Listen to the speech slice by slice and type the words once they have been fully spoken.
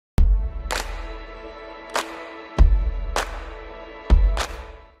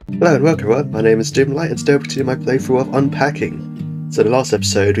Hello and welcome everyone, my name is Doomlight and today we're continuing my playthrough of Unpacking. So in the last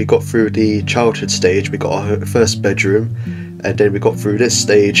episode we got through the childhood stage, we got our first bedroom, and then we got through this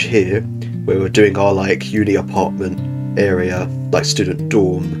stage here where we're doing our uni apartment area, student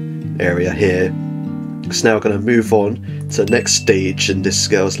dorm area here. So now we're going to move on to the next stage in this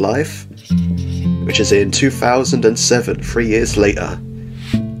girl's life, which is in 2007, 3 years later.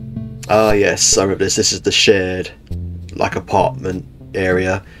 Ah yes, I remember this is the shared apartment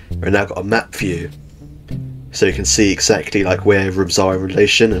area. We've now got a map view, so you can see exactly where rooms are in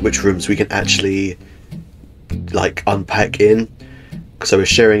relation and which rooms we can actually unpack in. So we're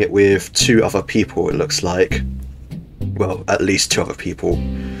sharing it with two other people, it looks like. Well, at least two other people,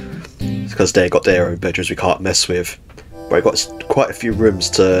 because they got their own bedrooms we can't mess with. But we've got quite a few rooms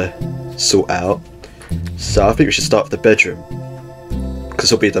to sort out, so I think we should start with the bedroom,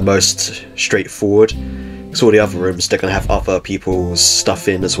 because it'll be the most straightforward. So all the other rooms, they're going to have other people's stuff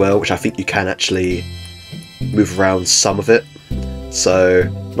in as well, which I think you can actually move around some of it. So,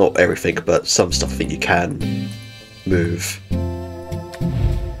 not everything, but some stuff I think you can move.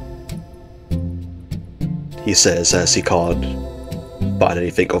 He says as he can't find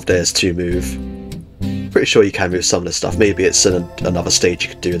anything of theirs to move. Pretty sure you can move some of the stuff. Maybe it's in another stage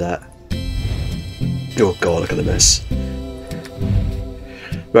you could do that. Oh god, look at the mess.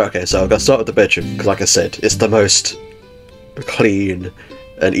 Right, okay, so I'm going to start with the bedroom, because like I said, it's the most clean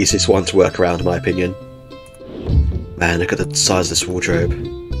and easiest one to work around in my opinion. Man, look at the size of this wardrobe.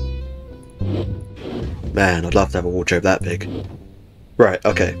 Man, I'd love to have a wardrobe that big. Right,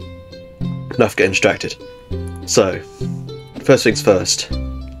 okay. Enough getting distracted. So, first things first.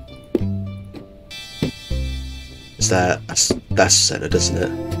 Is that's centered, isn't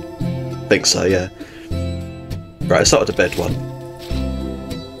it? I think so, yeah. Right, let's start with the bed one.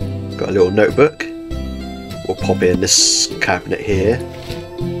 Got a little notebook. We'll pop in this cabinet here.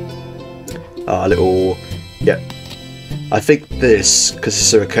 A little, yeah. I think this, because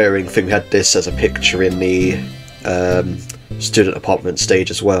it's a recurring thing, we had this as a picture in the student apartment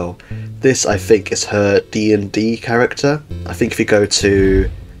stage as well. This, I think, is her D&D character. I think if you go to,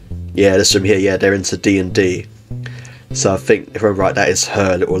 yeah, this room here, yeah, they're into D&D. So I think, if I'm right, that is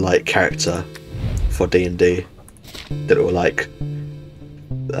her little character for D&D. The little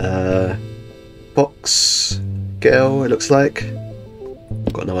box girl, it looks like.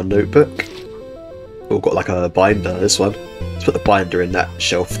 Got another notebook. Oh, got a binder, this one. Let's put the binder in that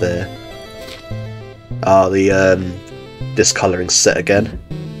shelf there. The discolouring set again.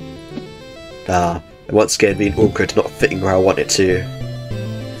 And once again being awkward, not fitting where I want it to.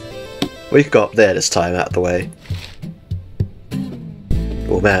 We could go up there this time, out of the way.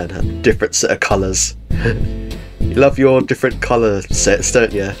 Oh man, a different set of colours. You love your different colour sets,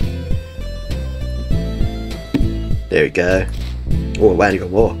 don't you? There we go. Oh man, you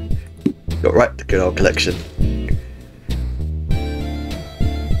got more. Got right the good old collection.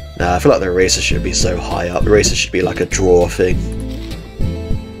 Nah, I feel like the eraser shouldn't be so high up. The eraser should be a drawer thing.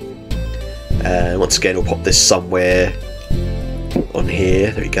 And once again, we'll pop this somewhere on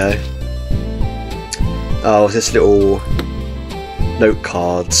here. There we go. Oh, this little note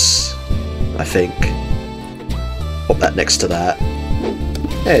cards, I think. Pop that next to that.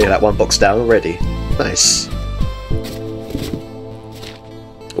 Hey, that one box down already. Nice.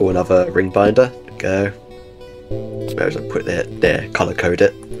 Oh, another ring binder. There we go. Where did I put it? There, colour code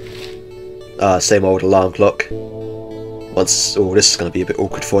it. Same old alarm clock. Once, oh, this is going to be a bit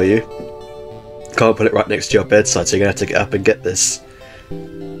awkward for you. Can't put it right next to your bedside, so you're going to have to get up and get this.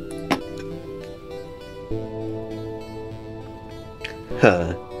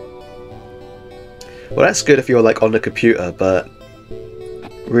 Huh. Well, that's good if you're on the computer, but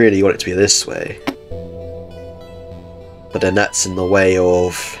really you want it to be this way. But then that's in the way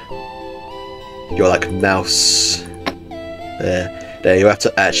of your mouse. There you have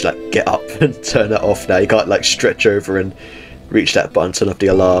to actually get up and turn that off now. You can't stretch over and reach that button, turn off the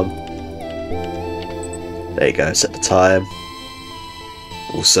alarm. There you go, set the time.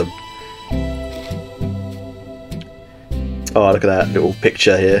 Awesome. Oh, look at that little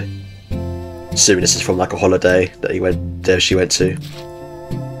picture here. Assuming this is from a holiday that she went to.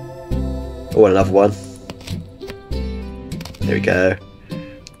 Oh, and another one. There we go.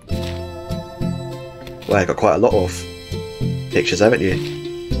 Wow, I got quite a lot of pictures, haven't you?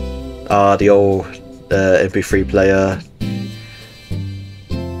 The old MP3 player.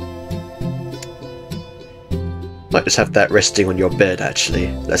 Might just have that resting on your bed, actually.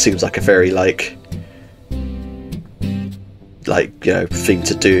 That seems like a very thing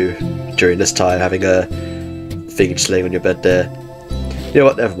to do during this time, having a thing just laying on your bed there. You know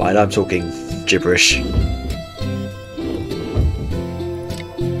what, never mind, I'm talking gibberish.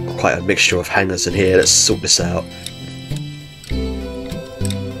 quite a mixture of hangers in here. Let's sort this out.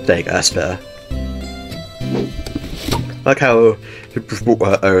 There you go, that's better. Like how she brought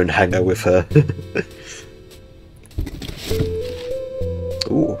her own hanger with her.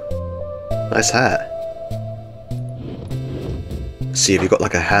 Ooh, nice hat. See if you got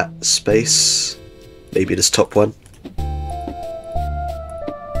like a hat space. Maybe this top one.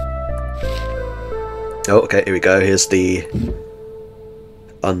 Oh, okay, here we go. Here's the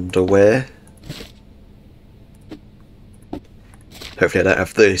underwear. Hopefully I don't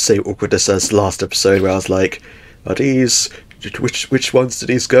have the same awkwardness as last episode where I was like, are these... Which ones do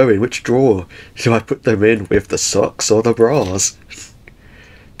these go in? Which drawer? Do I put them in with the socks or the bras?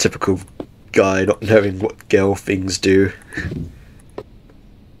 Typical guy not knowing what girl things do.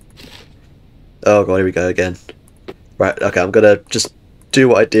 Oh god, here we go again. Right, okay, I'm gonna just do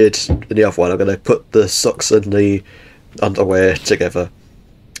what I did in the other one. I'm gonna put the socks and the underwear together.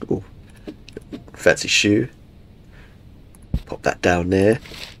 Ooh, fancy shoe. Pop that down there.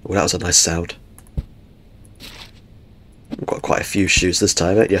 Oh, that was a nice sound. I've got quite a few shoes this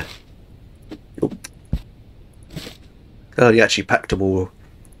time, ain't you? Ooh. Oh, you actually packed them all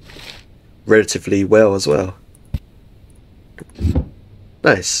relatively well as well.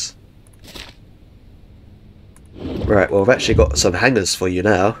 Nice. Right, well, I've actually got some hangers for you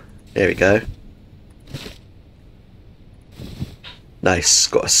now. There we go. Nice,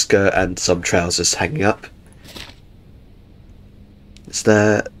 got a skirt and some trousers hanging up. Is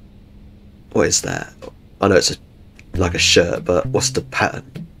that... what is that? I know it's like a shirt, but what's the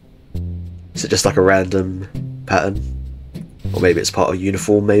pattern? Is it just like a random pattern? Or maybe it's part of a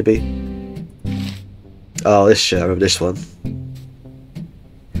uniform, maybe? Oh, this shirt, I remember this one.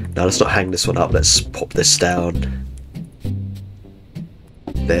 Now let's not hang this one up, let's pop this down.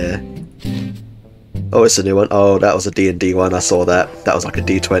 There. Oh, it's a new one. Oh, that was a D&D one, I saw that. That was like a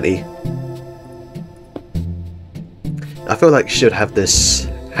D20. I feel like you should have this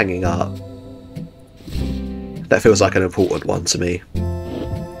hanging up. That feels like an important one to me.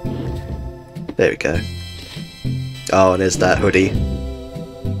 There we go. Oh, and there's that hoodie.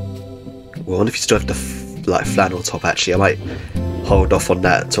 Well, I wonder if you still have the like flannel top actually. I might hold off on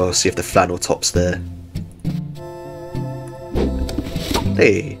that until I see if the flannel top's there.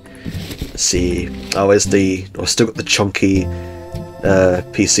 Hey, let's see. Oh, where's the... oh, I've still got the chunky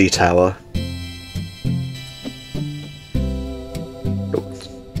PC tower. Oh.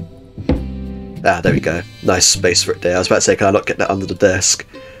 Ah, there we go. Nice space for it there. I was about to say, can I not get that under the desk?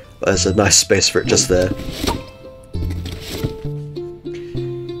 But there's a nice space for it just there.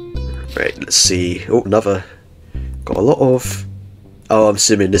 Right, let's see. Oh, another. Got a lot of... oh, I'm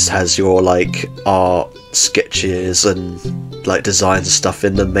assuming this has your, like, art sketches and, like, designs and stuff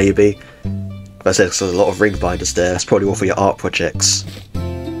in them, maybe. But I said there's a lot of ring binders there. That's probably all for your art projects.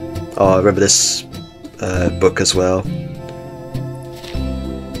 Oh, I remember this book as well.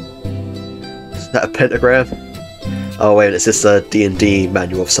 Is that a pentagram? Oh, wait, is this a D&D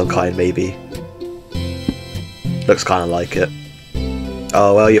manual of some kind, maybe? Looks kind of like it.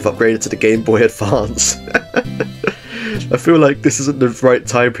 Oh, well, you've upgraded to the Game Boy Advance. I feel like this isn't the right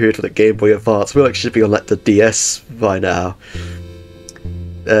time period for the Game Boy Advance. I feel like it should be on like the DS by now.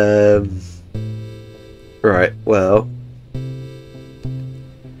 Right, well.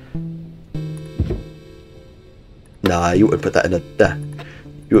 Nah, you wouldn't put that in a...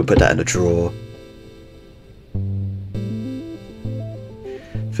 you wouldn't put that in a drawer.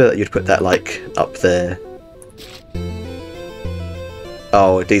 I feel like you'd put that like up there.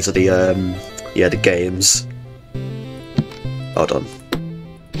 Oh, these are the yeah, the games. Hold on.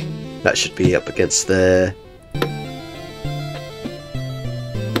 That should be up against there.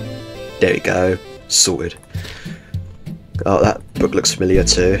 There we go. Sorted. Oh, that book looks familiar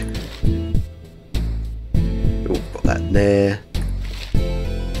too. Oh, got that in there.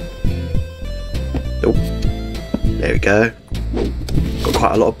 Oh, there we go. Got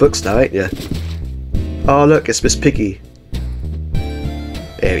quite a lot of books now, ain't you? Oh, look, it's Miss Piggy.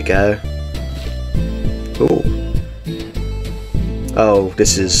 There we go. Oh. Oh,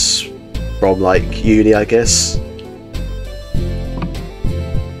 this is from like uni, I guess.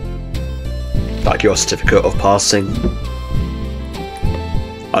 Like your certificate of passing.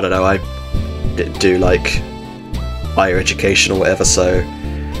 I don't know, I didn't do like higher education or whatever, so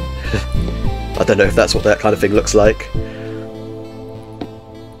I don't know if that's what that kind of thing looks like.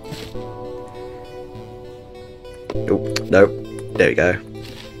 Oh, no. There we go.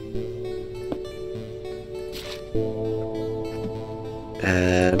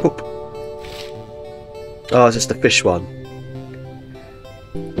 And whoop. Oh, is this the fish one?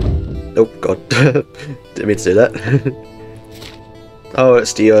 Oh god. Didn't mean to do that. Oh,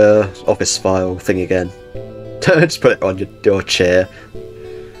 it's the office file thing again. Just put it on your chair.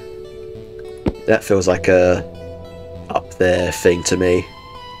 That feels like a up there thing to me.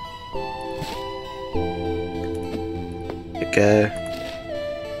 There you go.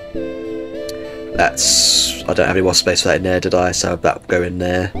 That's... I don't have any more space for that in there, did I? So that will go in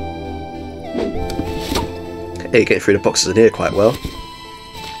there. Hey, you're getting through the boxes in here quite well.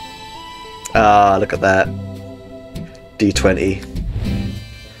 Ah, look at that. D20.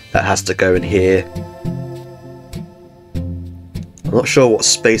 That has to go in here. I'm not sure what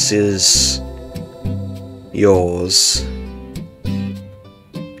space is yours.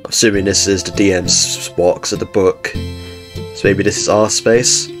 I'm assuming this is the DM's box of the book. So maybe this is our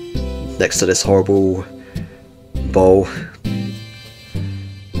space next to this horrible bowl.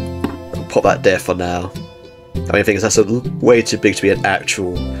 I'll pop that there for now. I mean, the thing is, that's way too big to be an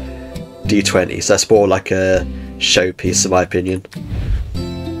actual D20, so that's more like a showpiece in my opinion.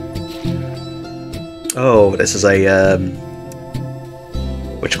 Oh, this is a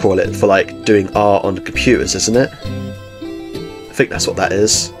what you call it, for like doing art on computers, isn't it? I think that's what that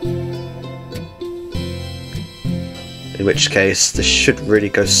is. In which case, this should really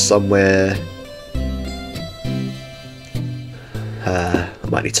go somewhere. I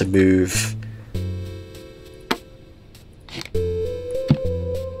might need to move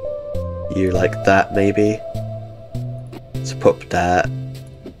you like that, maybe. To put that.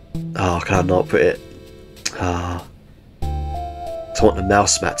 Oh, can I not put it? Ah. I want the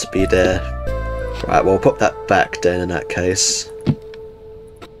mouse mat to be there. Right, well, put that back then in that case.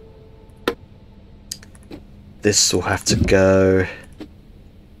 This will have to go. I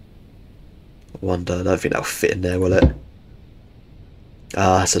wonder, I don't think that'll fit in there, will it?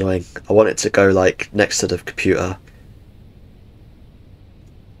 Ah, that's annoying. I want it to go like next to the computer.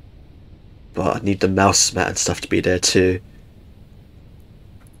 But I need the mouse mat and stuff to be there too.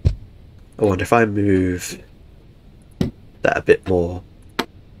 I wonder if I move that a bit more.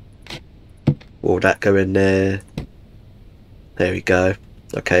 Will that go in there? There we go.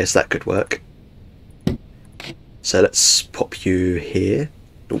 Okay, so that could work. So let's pop you here.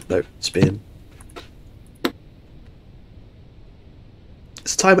 Oh no, spin.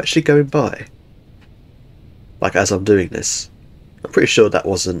 Is time actually going by? Like as I'm doing this? I'm pretty sure that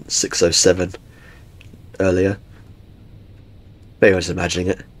wasn't 6:07 earlier. Maybe I was imagining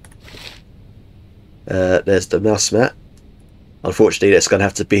it. There's the mouse mat. Unfortunately, it's going to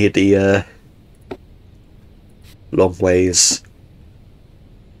have to be the long ways,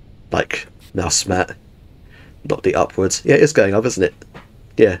 like mouse mat, not the upwards. Yeah, it's going up, isn't it?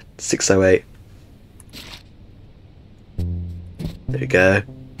 Yeah, 6:08. There we go.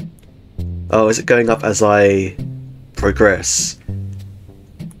 Oh, is it going up as I progress?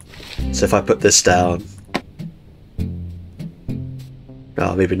 So if I put this down...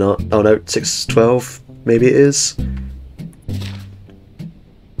 Oh, maybe not. Oh no, 6:12. Maybe it is.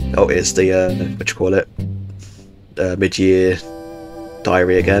 Oh, it's the, what you call it? Mid-year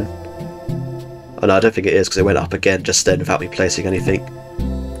diary again. Oh no, I don't think it is, because it went up again just then without me placing anything.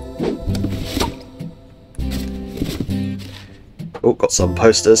 Oh, got some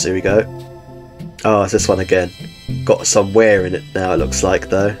posters, here we go. Oh, it's this one again. Got some wear in it now, it looks like,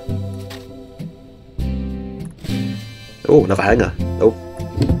 though. Oh, another hanger. Oh,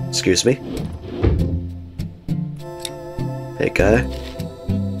 excuse me. There you go.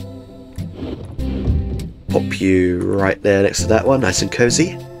 Pop you right there next to that one, nice and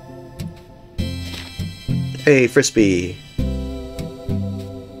cozy. Hey, Frisbee.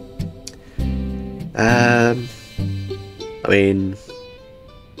 I mean,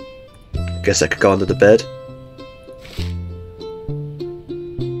 I guess I could go under the bed.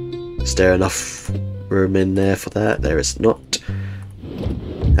 Is there enough room in there for that? There is not.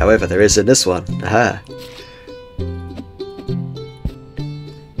 However, there is in this one. Aha.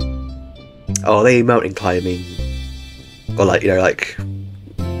 Oh, are they mountain climbing? Or like, you know, like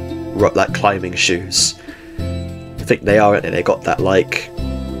climbing shoes? I think they are, aren't they? They got that like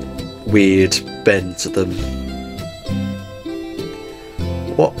weird bend to them.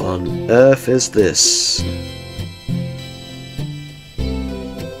 What on earth is this?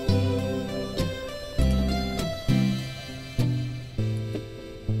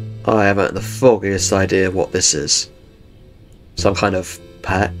 I haven't the foggiest idea what this is. Some kind of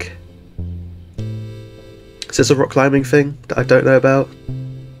pack. Is this a rock climbing thing that I don't know about?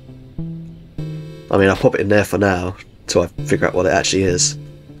 I mean, I'll pop it in there for now, until I figure out what it actually is.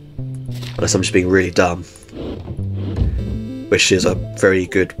 Unless I'm just being really dumb. Which is a very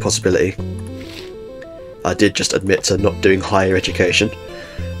good possibility. I did just admit to not doing higher education.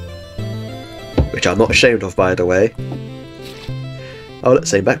 Which I'm not ashamed of, by the way. Oh, look,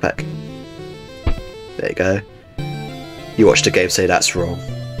 same backpack. There you go. You watch the game, say that's wrong.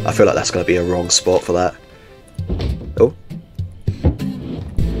 I feel like that's going to be a wrong spot for that. Oh.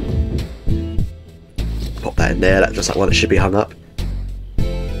 Pop that in there, that looks like one that should be hung up.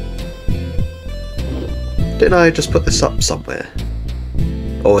 Didn't I just put this up somewhere?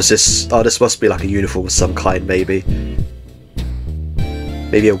 Or is this... oh, this must be like a uniform of some kind, maybe.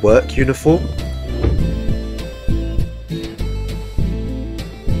 Maybe a work uniform?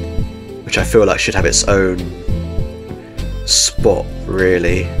 Which I feel like should have its own spot,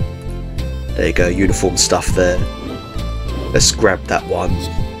 really. There you go, uniform stuff there. Let's grab that one.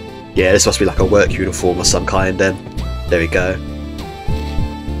 Yeah, this must be like a work uniform of some kind then. There we go.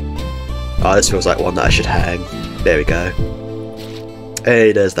 Oh, this feels like one that I should hang. There we go.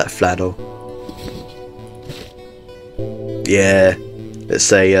 Hey, there's that flannel. Yeah,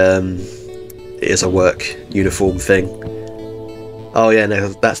 it's a it is a work uniform thing. Oh yeah, no,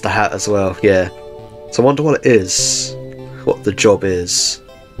 that's the hat as well. Yeah. So I wonder what it is. What the job is.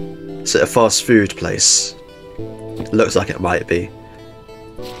 Is it a fast food place? Looks like it might be.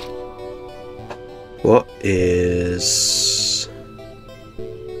 What is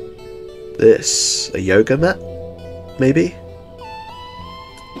this? A yoga mat? Maybe?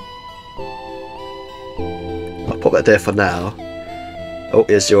 I'll pop that there for now. Oh,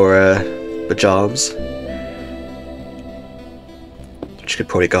 here's your pajamas. Which could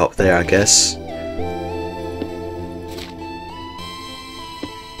probably go up there, I guess.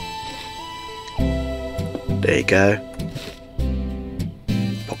 There you go.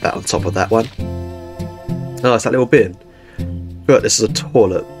 Pop that on top of that one. Oh, it's that little bin. But this is a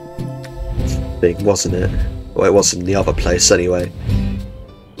toilet thing, wasn't it? Well, it was in the other place anyway.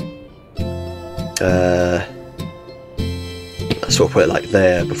 Let's sort of put it like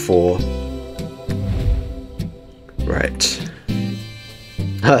there before. Right.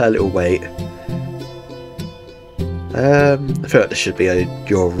 A little wait. I feel like this should be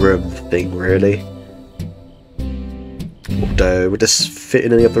your room thing, really. Although, would this fit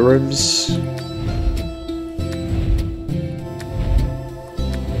in any of the rooms?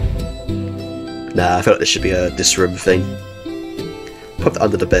 Nah, I feel like this should be a this room thing. Put that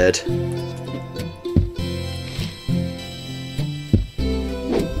under the bed.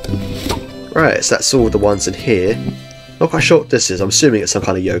 Right, so that's all the ones in here. Not quite sure what this is. I'm assuming it's some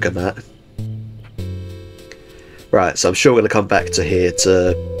kind of yoga mat. Right, so I'm sure we're going to come back to here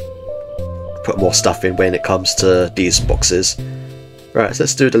to put more stuff in when it comes to these boxes. Right, so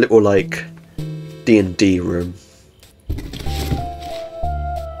let's do the little, like, D&D room.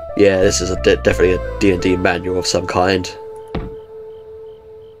 Yeah, this is definitely a D&D manual of some kind.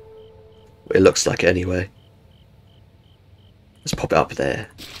 It looks like it anyway. Let's pop it up there.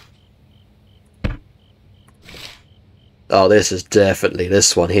 Oh, this is definitely,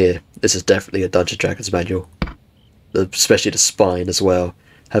 this one here. This is definitely a Dungeons & Dragons manual. Especially the spine as well.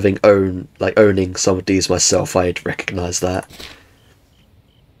 Owning some of these myself, I'd recognise that.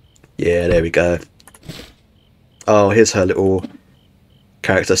 Yeah, there we go. Oh, here's her little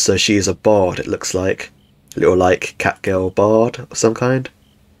character. So she's a bard, it looks like. A little, like, Catgirl bard of some kind.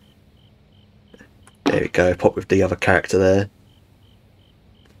 There we go, pop with the other character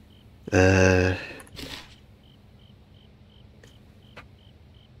there.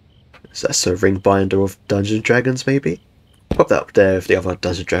 So that's a ring binder of Dungeons & Dragons, maybe? Pop that up there with the other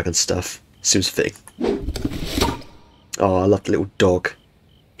Dungeons & Dragons stuff. Seems fitting. Oh, I love the little dog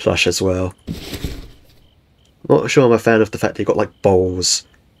plush as well. I'm not sure I'm a fan of the fact that you've got like bowls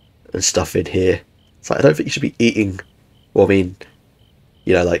and stuff in here. It's like, I don't think you should be eating. Well, I mean,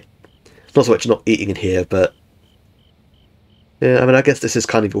 you know, like, not so much not eating in here, but yeah, I mean, I guess this is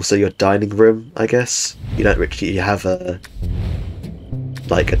kind of also your dining room, I guess. You don't really have a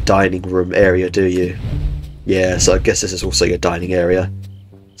dining room area, do you? Yeah, so I guess this is also your dining area.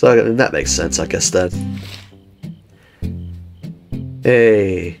 So I mean, that makes sense, I guess, then.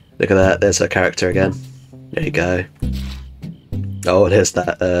 Hey, look at that, there's her character again. There you go. Oh, there's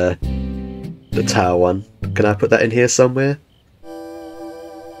that, the tower one. Can I put that in here somewhere?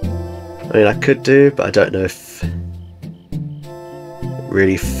 I mean, I could do, but I don't know if it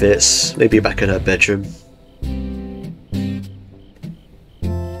really fits. Maybe back in her bedroom.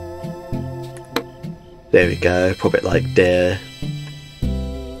 There we go, pop it like there.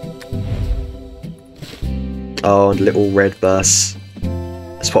 Oh, and a little red bus.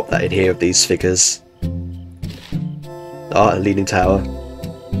 Let's pop that in here with these figures. Ah, a leaning tower.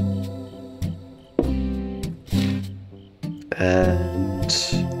 And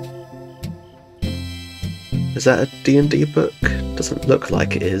is that a D&D book? Doesn't look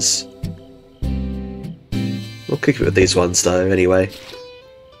like it is. We'll keep it with these ones though, anyway.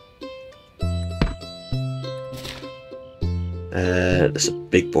 And it's a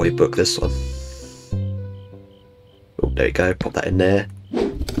big boy book, this one. Oh, there you go, pop that in there.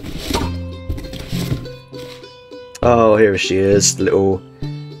 Oh, here she is, the little...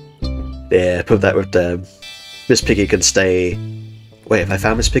 Yeah, put that with them. Miss Piggy can stay... Wait, have I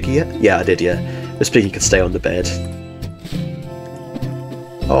found Miss Piggy yet? Yeah, I did, yeah. Miss Piggy can stay on the bed.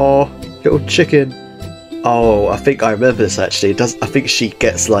 Oh, little chicken. Oh, I think I remember this actually. I think she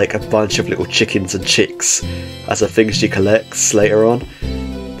gets like a bunch of little chickens and chicks as a thing she collects later on.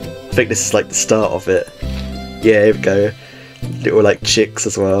 I think this is like the start of it. Yeah, here we go. Little like chicks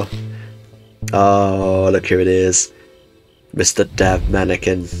as well. Oh, look, here it is. Mr. Dab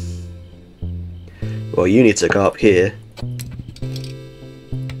Mannequin. Well, you need to go up here.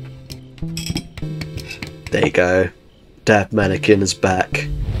 There you go. Dab Mannequin is back.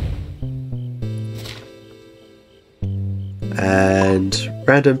 And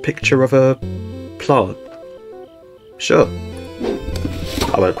random picture of a plant. Sure.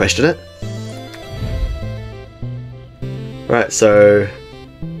 I won't question it. Right, so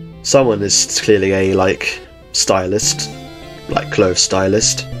someone is clearly a like stylist, like clothes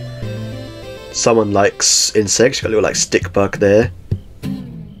stylist. Someone likes insects. You've got a little like stick bug there,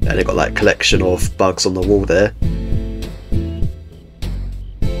 and they've got like collection of bugs on the wall there.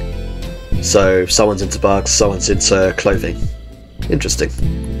 So someone's into bugs, someone's into clothing. Interesting.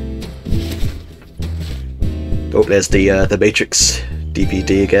 Oh, there's the Matrix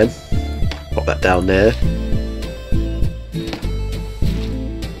DVD again. Pop that down there.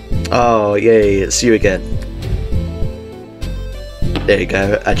 Oh yay, it's you again. There you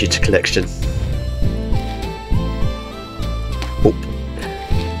go, add you to collection. Oh.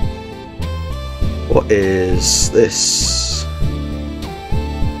 What is this?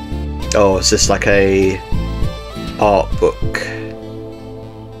 Oh, is this like a art book?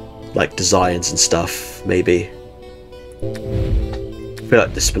 Like designs and stuff, maybe. I feel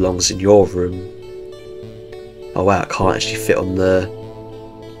like this belongs in your room. Oh wow, it can't actually fit on the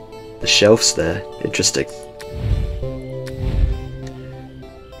shelves there. Interesting.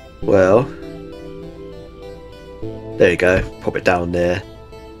 Well, there you go. Pop it down there.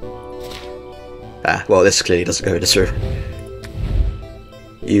 Ah, well, this clearly doesn't go in this room.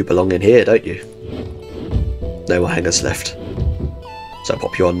 You belong in here, don't you? No more hangers left. So I'll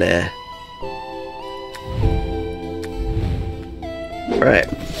pop you on there. Right,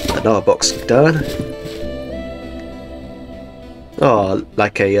 another box done. Oh,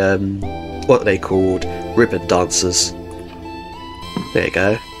 like a, what are they called? Ribbon dancers. There you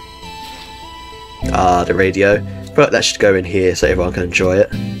go. Ah, the radio. But that should go in here so everyone can enjoy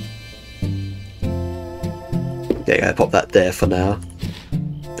it. There you go, pop that there for now.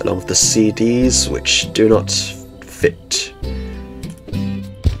 Along with the CDs, which do not fit.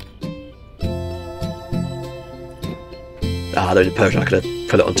 Ah, the only potion I could have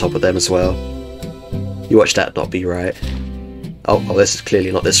put it on top of them as well. You watch that not be right. Oh, this is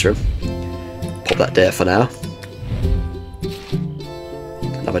clearly not this room. Pop that there for now.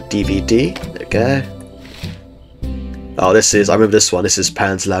 Another DVD. There we go. Oh, this is, I remember this one. This is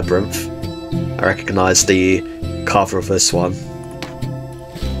Pan's Labyrinth. I recognise the cover of this one.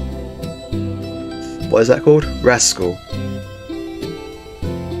 What is that called? Rascal.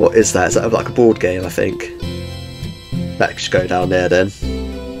 What is that? Is that like a board game, I think? That should go down there then.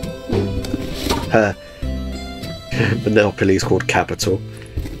 Monopoly's called Capital.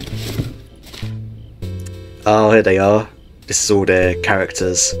 Oh, here they are. This is all their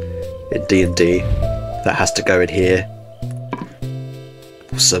characters in D&D. That has to go in here.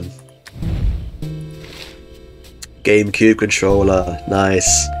 Awesome. GameCube controller.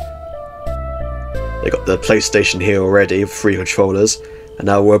 Nice. They got the PlayStation here already with 3 controllers, and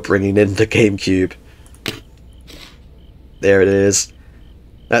now we're bringing in the GameCube. There it is.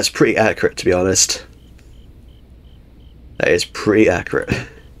 That's pretty accurate, to be honest. That is pretty accurate.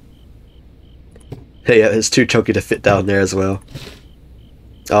 Hey, yeah, it's too chunky to fit down there as well.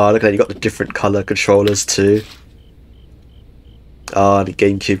 Oh, look at that, you got the different colour controllers too. Oh, the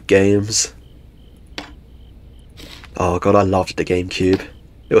GameCube games. Oh god, I loved the GameCube.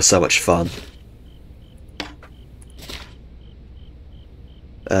 It was so much fun.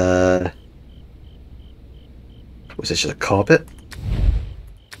 Was this just a carpet?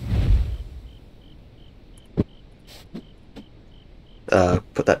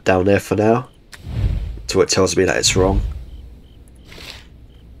 Put that down there for now. Until it tells me that it's wrong.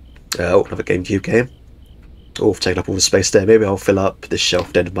 Oh, another GameCube game. Oh, I've taken up all the space there. Maybe I'll fill up this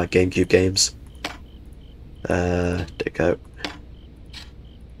shelf then with my GameCube games. There you go.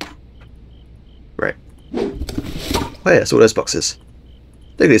 Right. Oh yeah, it's all those boxes.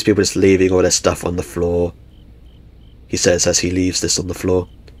 Look at these people just leaving all their stuff on the floor. He says as he leaves this on the floor.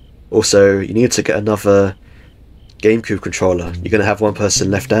 Also, you need to get another GameCube controller. You're going to have one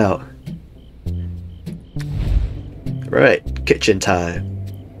person left out. Right, kitchen time.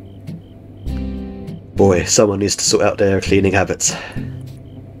 Boy, someone needs to sort out their cleaning habits.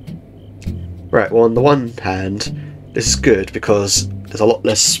 Right, well on the one hand, this is good because there's a lot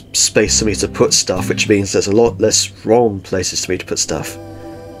less space for me to put stuff, which means there's a lot less wrong places for me to put stuff.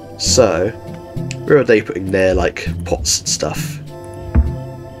 So, where are they putting their, like, pots and stuff?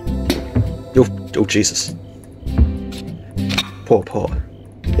 Oh Jesus. Poor pot.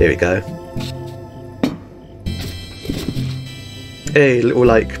 Here we go. Hey, little,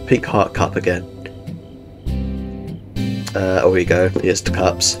 like, pink heart cup again. Oh, here we go. Here's the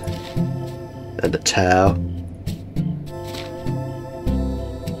cups. And the towel.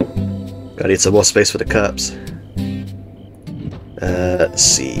 I need some more space for the cups. Let's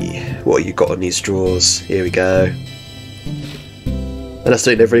see. What you got on these drawers? Here we go. And that's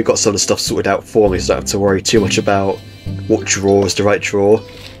it, they've really got some of the stuff sorted out for me, so I don't have to worry too much about what drawer is the right drawer.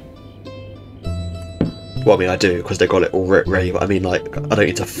 Well, I mean, I do, because they've got it all ready, but I mean, like, I don't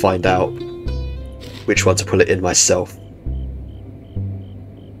need to find out which one to put it in myself.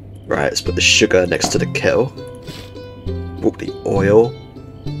 Right, let's put the sugar next to the kettle. Oh, the oil.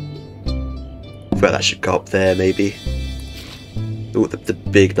 I feel like that should go up there, maybe. Oh, the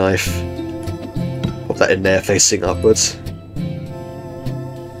big knife. Pop that in there, facing upwards.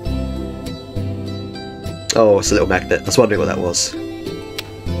 Oh, it's a little magnet. I was wondering what that was.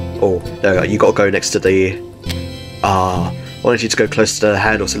 Oh, there we go. You got to go next to the... I wanted you to go close to the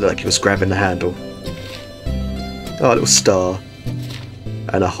handle so it looked like you was grabbing the handle. Oh, a little star.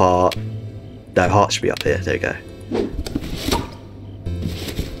 And a heart. No, heart should be up here. There you go.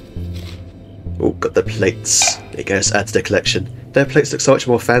 Oh, got the plates. There you go, let's add to the collection. Their plates look so much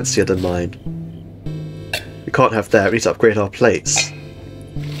more fancier than mine. We can't have that, we need to upgrade our plates.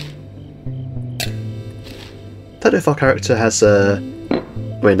 Don't know if our character has a...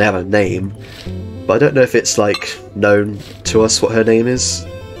 I mean, they have a name, but I don't know if it's, like, known to us what her name is.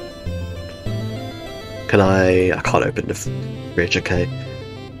 I can't open the fridge, okay.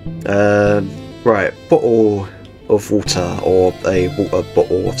 Right, bottle of water, or a water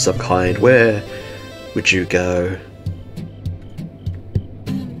bottle of some kind. Where would you go?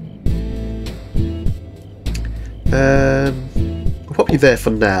 I'll pop you there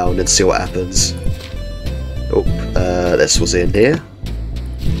for now and then see what happens. Oh, this was in here.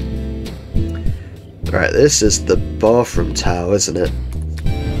 Right, this is the bathroom towel, isn't it?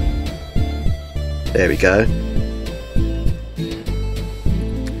 There we go.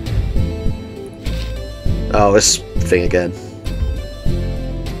 Oh, this thing again.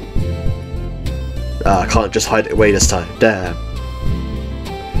 I can't just hide it away this time. Damn.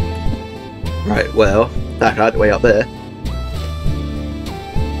 Right, well, I can hide it way up there.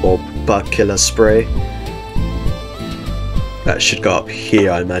 Or bug killer spray. That should go up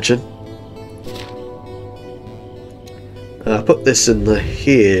here, I imagine. I put this in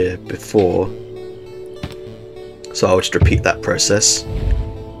here before, so I'll just repeat that process.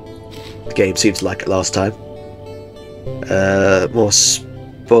 The game seemed to like it last time. More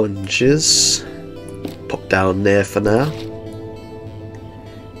sponges. Pop down there for now.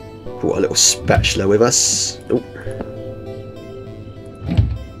 Brought a little spatula with us. Ooh.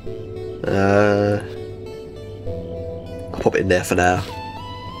 I'll pop it in there for now.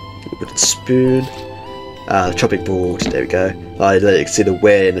 Wooden spoon. The chopping board. There we go. I let you see the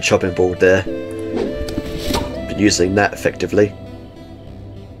wear in the chopping board there. Been using that effectively.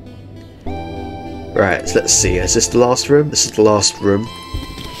 Right, so let's see. Is this the last room? This is the last room.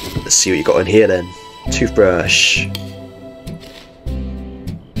 Let's see what you got in here then. Toothbrush.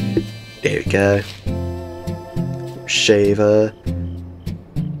 There we go. Shaver.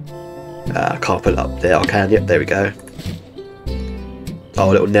 I can't put it up there. I can. Yep, there we go. Oh,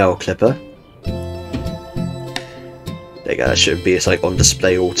 a little nail clipper. There you go. That shouldn't be. It's like on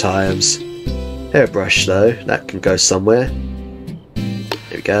display all times. Hairbrush though. That can go somewhere.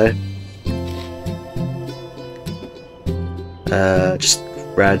 There we go. Just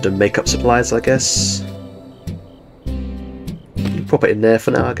random makeup supplies, I guess. Pop it in there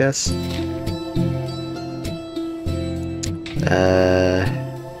for now, I guess.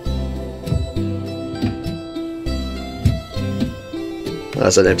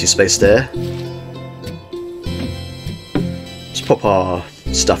 There's an empty space there. Just pop our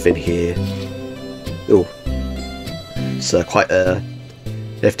stuff in here. Ooh. It's quite a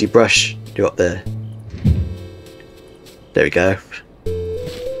hefty brush you got there. There we go.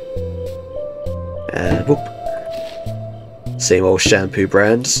 And whoop. Same old shampoo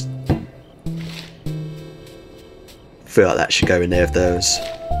brands. Feel like that should go in there with those.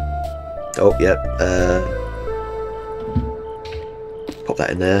 Oh, yep. Pop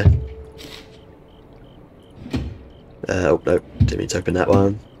that in there. Oh, no. Didn't mean to open that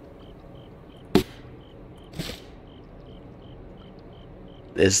one.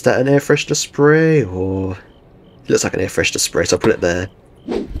 Is that an air freshener spray, or... It looks like an air freshener spray, so I'll put it there.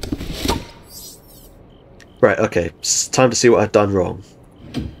 Right, okay. It's time to see what I've done wrong.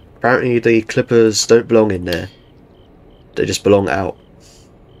 Apparently the clippers don't belong in there. They just belong out.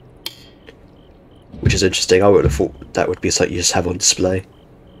 Which is interesting. I would have thought that would be something you just have on display.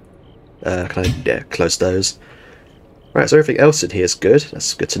 Can I, yeah, close those. Right, so everything else in here is good.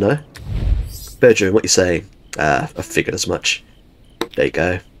 That's good to know. Bedroom, what you saying? I figured as much. There you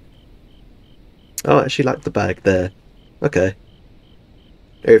go. Oh, I actually like the bag there. Okay.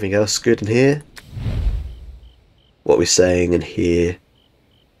 Everything else good in here? What are we saying in here?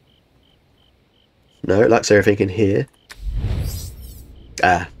 No, it likes everything in here.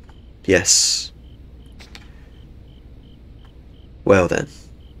 Ah, yes. Well then.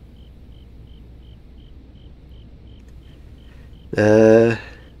 I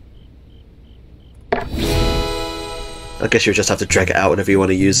guess you'll just have to drag it out whenever you want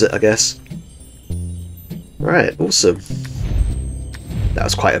to use it, I guess. Right, awesome. That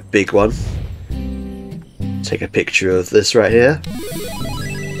was quite a big one. Take a picture of this right here.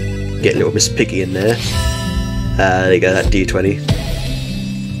 Get little Miss Piggy in there. There you go, that D20.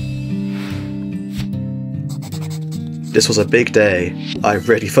 This was a big day. I'm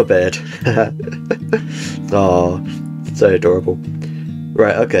ready for bed. Oh, so adorable.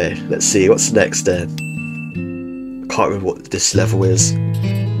 Right, okay, let's see, what's next then? Can't remember what this level is.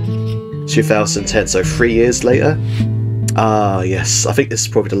 2010, so 3 years later? Ah, yes, I think this is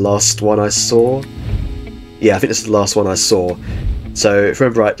probably the last one I saw. Yeah, I think this is the last one I saw. So, if I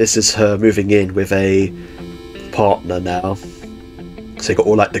remember right, this is her moving in with a partner now. So you got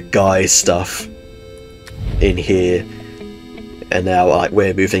all like the guy stuff in here. And now like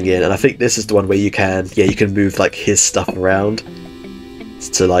we're moving in, and I think this is the one where you can, yeah, you can move like his stuff around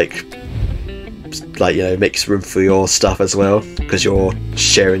to like you know, makes room for your stuff as well, because you're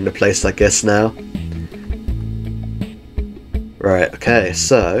sharing the place, I guess, now. Right, okay,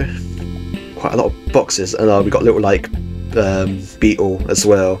 so quite a lot of boxes, and we got a little like beetle as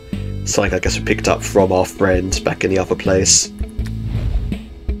well, something I guess we picked up from our friend back in the other place.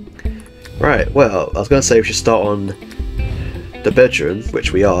 Right, well, I was going to say we should start on the bedroom,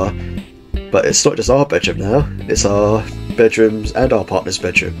 which we are, but it's not just our bedroom now, it's our bedrooms and our partner's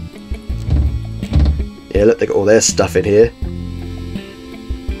bedroom. Yeah, look, they got all their stuff in here.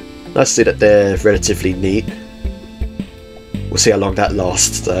 Nice to see that they're relatively neat. We'll see how long that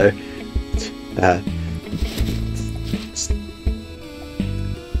lasts though.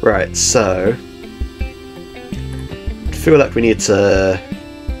 Right, so I feel like we need to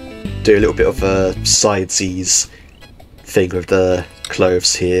do a little bit of a side-seas thing with the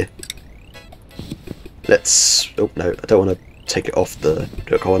clothes here. Let's... oh no, I don't want to take it off the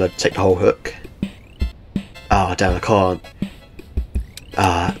hook, I want to take the whole hook. Ah, damn, I can't.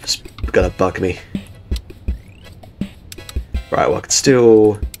 Ah, it's gonna bug me. Right, well I can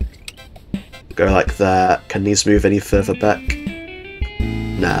still go like that. Can these move any further back?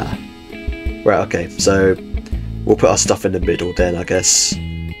 Nah. Right, okay, so we'll put our stuff in the middle then, I guess.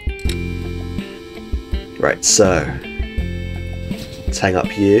 Right, so let's hang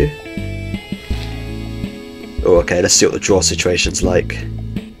up you. Oh, okay, let's see what the drawer situation's like.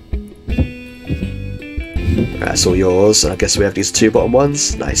 Right, that's all yours, and I guess we have these two bottom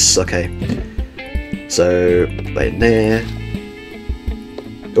ones. Nice, okay. So, right in there.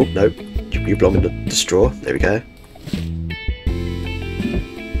 Oh, no, you belong in the straw. There we go.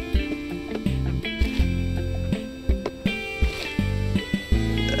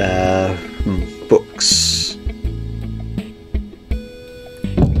 Books.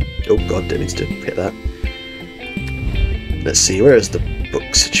 Oh god, didn't mean to hit that. Let's see, where is the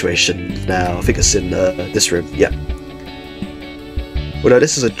book situation now? I think it's in this room. Yeah. Well, no,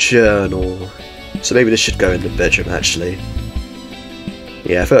 this is a journal, so maybe this should go in the bedroom actually.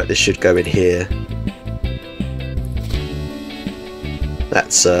 Yeah, I feel like this should go in here.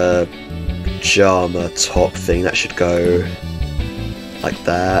 That's a pajama top thing, that should go like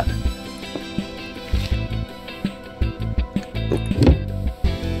that.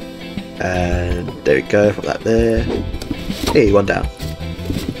 And there we go, put that there. Hey, one down.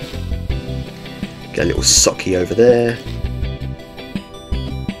 Get a little socky over there.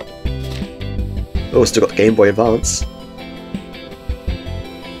 Oh, still got the Game Boy Advance.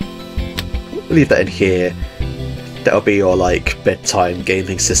 We'll leave that in here. That'll be your like bedtime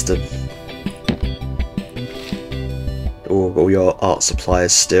gaming system. All your art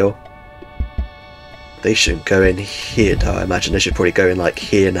supplies still. They shouldn't go in here though. I imagine they should probably go in like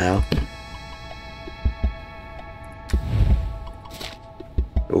here now.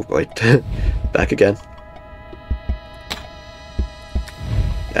 Oh wait, back again.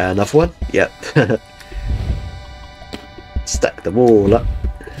 Another one? Yep. Stack them all up.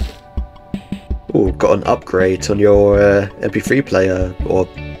 Oh, got an upgrade on your MP3 player, or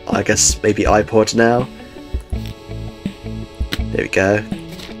I guess maybe iPod now. There we go.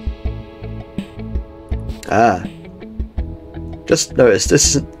 Ah, just noticed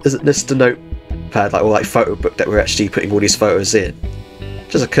isn't this the notepad, like, or like photo book that we're actually putting all these photos in?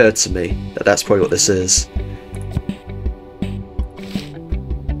 Just occurred to me that that's probably what this is.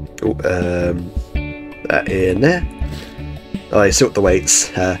 Oh, that in there. Oh, you sort the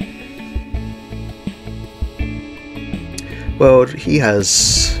weights. Well, he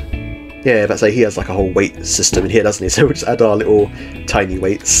has. Yeah, that's like he has like a whole weight system in here, doesn't he? So we'll just add our little tiny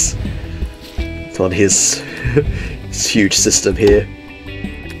weights on his, his huge system here.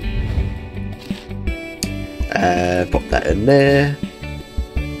 Pop that in there.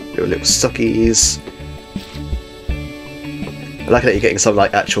 Little sockies. I like that you're getting some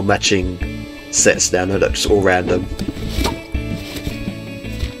like actual matching sets now, no, that's just all random.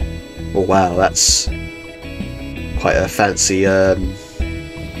 Oh wow, that's quite a fancy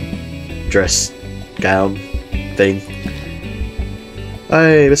dress gown thing.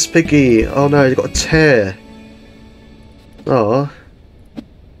 Hey, Miss Piggy! Oh no, you got a tear. Oh,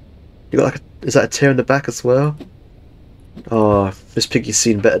 you got like is that a tear in the back as well? Oh, Miss Piggy's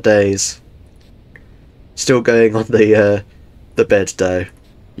seen better days. Still going on the bed though.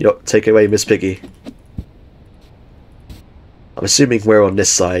 You're not taking away Miss Piggy. I'm assuming we're on this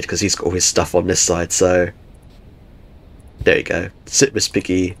side because he's got all his stuff on this side. So there you go. Sit Miss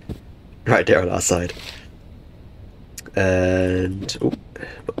Piggy right there on our side. And oh,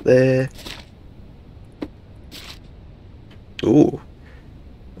 up there. Ooh,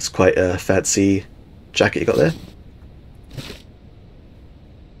 that's quite a fancy jacket you got there.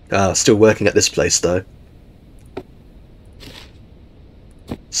 Still working at this place though.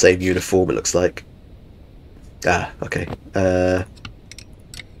 Same uniform it looks like. Ah, okay.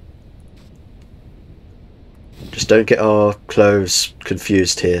 Just don't get our clothes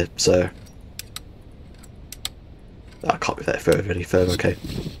confused here, so... I can't move that further any further, okay.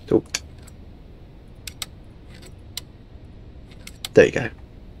 Oh. There you go.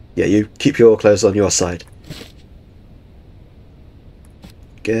 Yeah, you keep your clothes on your side.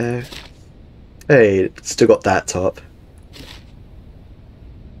 Go. Hey, still got that top.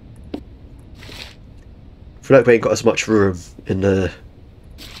 I feel like we ain't got as much room in the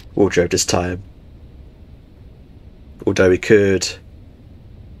wardrobe this time. Although we could...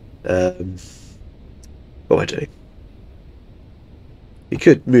 what am I doing? We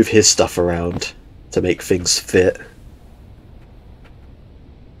could move his stuff around to make things fit.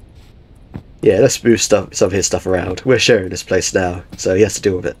 Yeah, let's move some of his stuff around. We're sharing this place now, so he has to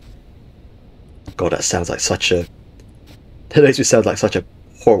deal with it. God, that sounds like such a... That makes me sound like such a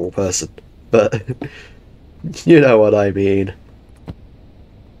horrible person. But... you know what I mean.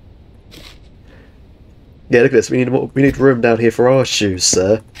 Yeah, look at this. We need room down here for our shoes,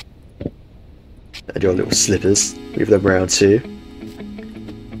 sir. And your little slippers. Move them around too.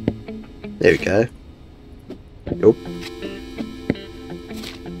 There we go. Oh.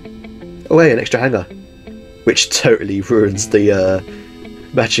 Oh, hey, an extra hanger. Which totally ruins the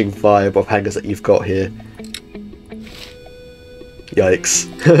matching vibe of hangers that you've got here. Yikes.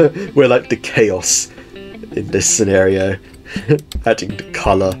 We're like the chaos in this scenario. Adding the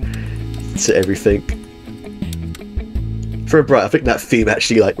colour to everything. For Bright, I think that theme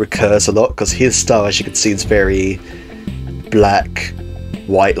actually like recurs a lot, because his style, as you can see, is very black,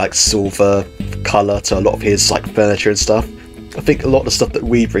 white, like silver colour to a lot of his like furniture and stuff. I think a lot of the stuff that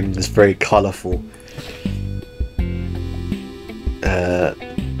we bring is very colourful.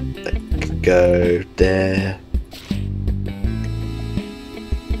 Go there.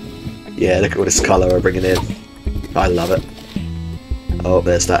 Yeah, look at all this colour we're bringing in. I love it. Oh,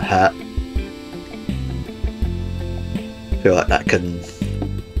 there's that hat. I feel like that can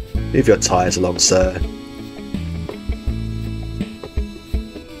move your tyres along, sir.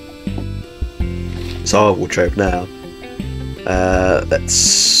 It's our wardrobe now.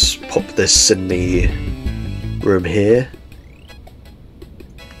 Let's pop this in the room here.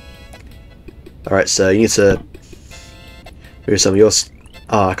 Alright, so you need to move some of your...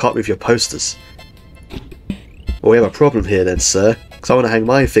 Ah, I can't move your posters. Well, we have a problem here then, sir. Because I want to hang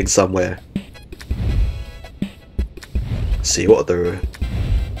my thing somewhere. see what other...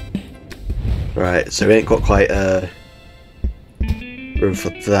 Right, so we ain't got quite room for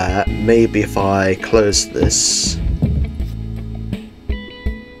that. Maybe if I close this...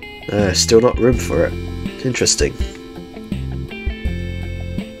 still not room for it. Interesting.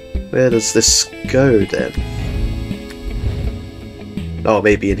 Where does this go then? Oh,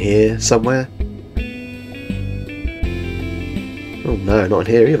 maybe in here somewhere? Oh no, not in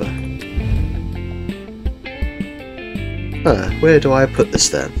here either. Where do I put this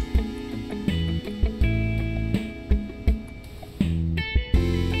then?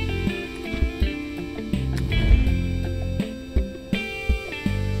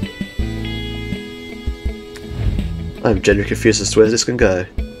 I'm genuinely confused as to where this can go.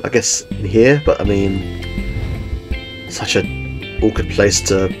 I guess in here, but I mean, such a awkward place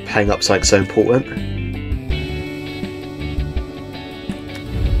to hang up something so important.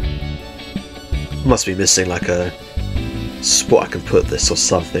 Must be missing like a spot I can put this or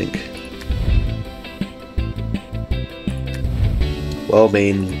something. Well, I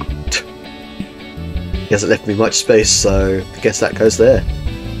mean, he hasn't left me much space, so I guess that goes there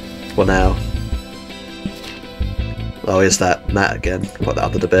for now. Oh, here's that mat again. Got that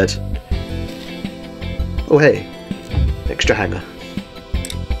under the bed. Oh, hey. Extra hanger.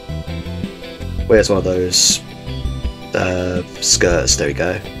 Where's one of those skirts? There we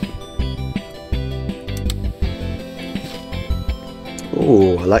go.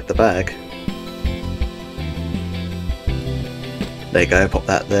 Ooh, I like the bag. There you go, pop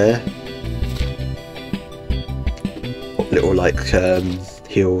that there. Pop little, like,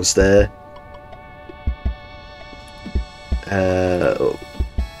 heels there. There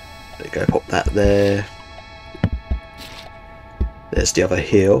you go, pop that there. There's the other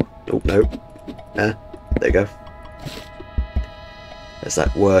heel. Oh, no. There you go. There's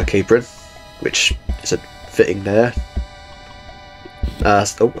that work apron, which isn't fitting there.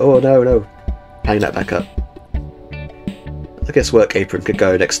 Oh no, no. Hang that back up. I guess work apron could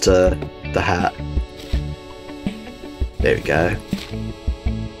go next to the hat. There we go.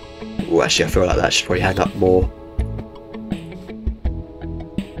 Oh, actually I feel like that should probably hang up more.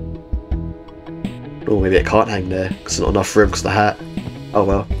 Oh, maybe it can't hang there because there's not enough room because of the hat. Oh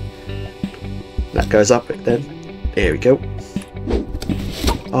well. That goes up then. There we go.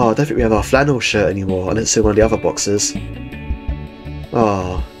 Oh, I don't think we have our flannel shirt anymore. I didn't see one of the other boxes.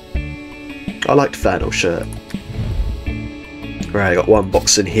 Oh, I liked flannel shirt. Right, I got one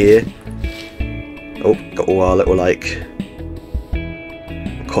box in here. Oh, got all our little like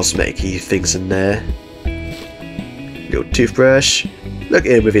cosmetic-y things in there. Little toothbrush. Look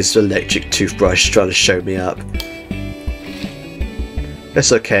at him with his electric toothbrush trying to show me up.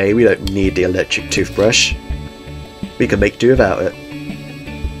 That's okay, we don't need the electric toothbrush. We can make do without it.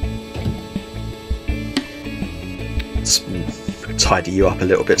 Let's tidy you up a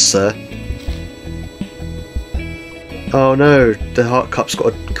little bit, sir. Oh no, the heart cup's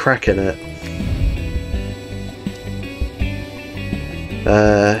got a crack in it.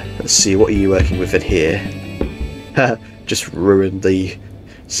 Let's see, what are you working with in here? Just ruined the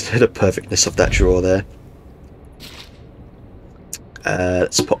perfectness of that drawer there.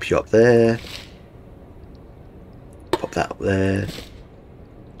 Let's pop you up there. Pop that up there.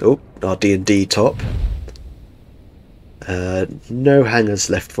 Oh, our D&D top. No hangers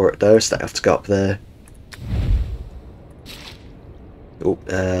left for it though, so that have to go up there. Oh,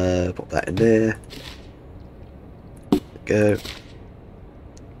 pop that in there. There we go.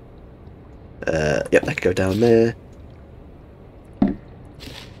 Yep, that can go down there.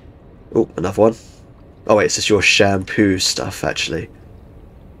 Oh, another one. Oh wait, it's just your shampoo stuff actually.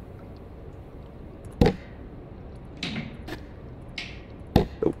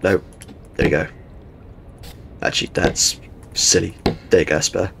 Oh no, there you go. Actually, that's silly. There you go,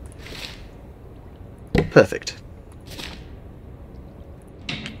 Spur. Perfect.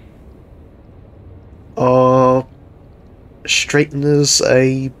 Are straighteners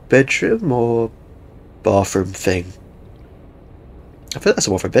a bedroom or bathroom thing? I feel that's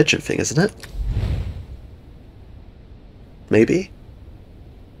more of a bedroom thing, isn't it? Maybe?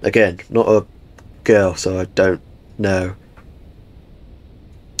 Again, not a girl, so I don't know.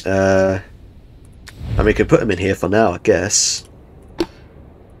 I mean, we can put them in here for now, I guess.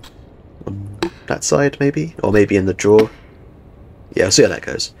 On that side, maybe? Or maybe in the drawer. Yeah, we'll see how that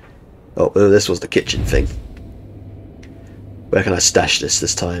goes. Oh, this was the kitchen thing. Where can I stash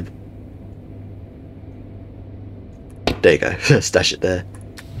this time? There you go. Stash it there.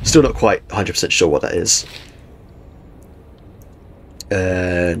 Still not quite 100% sure what that is.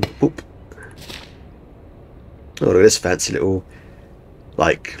 And boop. Oh, look at this fancy little,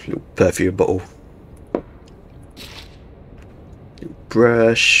 like, little perfume bottle.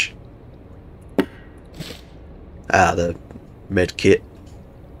 toothbrush. The med kit.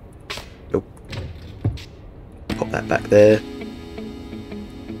 Nope. Pop that back there.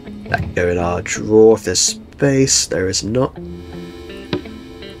 That can go in our drawer if there's space. There is not.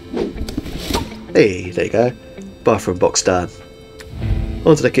 Hey, there you go. Bathroom box done.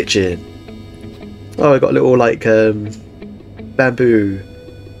 Onto the kitchen. Oh, I got a little like bamboo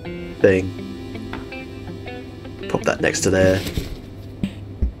thing. Pop that next to there.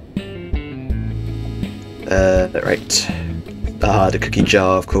 Right. The cookie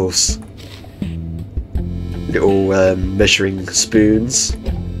jar, of course. Little measuring spoons.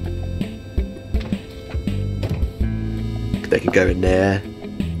 They can go in there.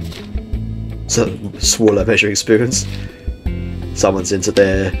 Some smaller measuring spoons. Someone's into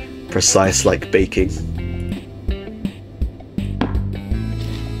their precise, like, baking.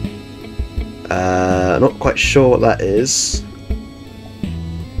 Not quite sure what that is.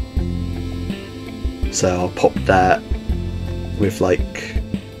 So I'll pop that with, like,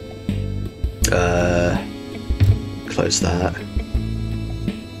 close that.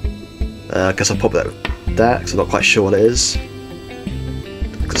 I guess I'll pop that with that, because I'm not quite sure what it is.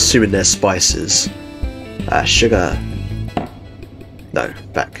 Assuming they're spices. Sugar. No,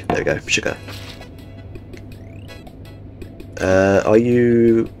 back. There we go, sugar. Are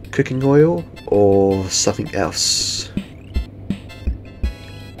you cooking oil or something else?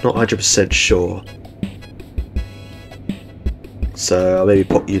 Not 100% sure. So I'll maybe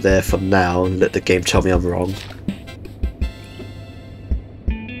pop you there for now and let the game tell me I'm wrong.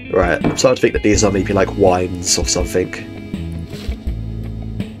 Right, I'm starting to think that these are maybe like wines or something.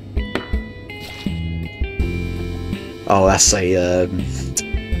 Oh, that's a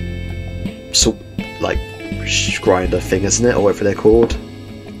salt, like, grinder thing, isn't it? Or whatever they're called.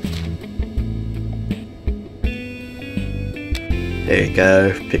 There you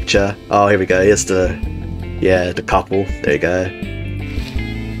go, picture. Oh, here we go, here's the, yeah, the couple. There you go.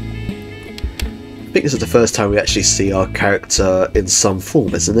 I think this is the first time we actually see our character in some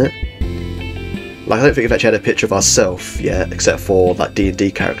form, isn't it? Like, I don't think we've actually had a picture of ourselves yet, except for that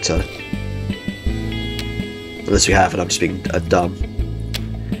D&D character. Unless we have, and I'm just being dumb.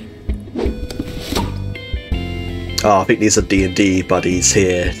 Oh, I think these are D&D buddies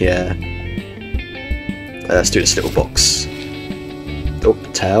here, yeah. Let's do this little box. Oh,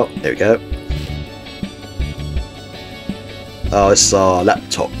 tail, there we go. Oh, this is our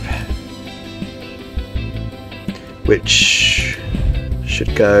laptop. Which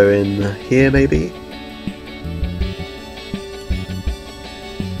should go in here, maybe?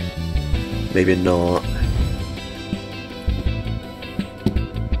 Maybe not.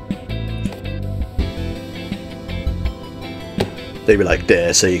 Maybe like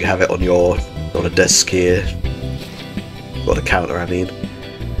there, so you can have it on a desk here. Or the counter, I mean.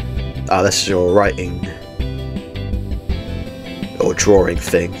 Ah, this is your writing or drawing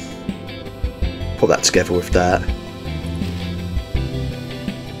thing. Put that together with that.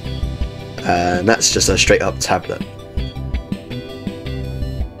 And that's just a straight up tablet.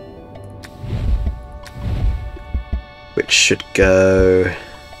 Which should go...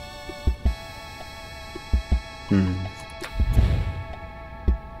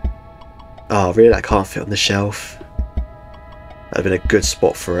 Oh, really? That can't fit on the shelf. That'd have been a good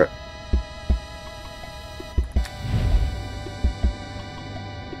spot for it.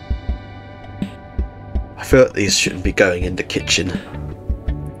 I feel like these shouldn't be going in the kitchen.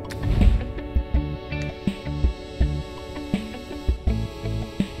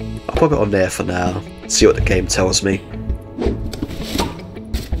 I'll pop it on there for now. See what the game tells me.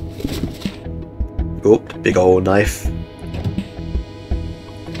 Oop, big old knife.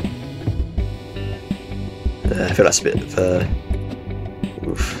 I feel that's a bit of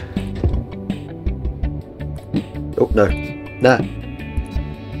oof. Oh no, nah.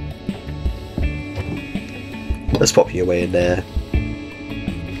 Let's pop you away in there.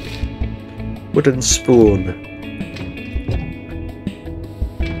 Wooden spoon.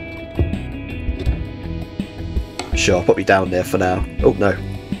 Sure, I'll pop you down there for now. Oh no,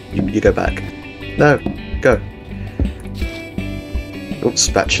 you go back. No, go. Oh,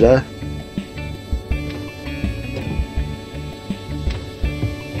 spatula.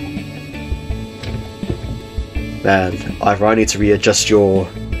 Man, either I need to readjust your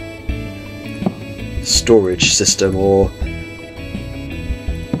storage system or...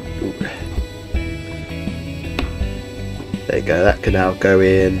 Ooh. There you go, that can now go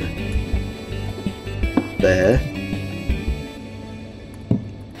in there.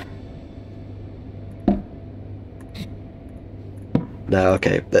 No,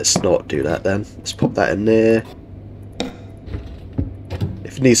 okay, let's not do that then. Let's pop that in there.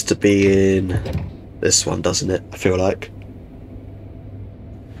 needs to be in this one, doesn't it? I feel like.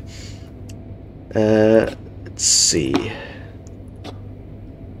 Let's see.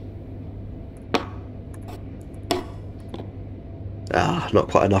 Ah, not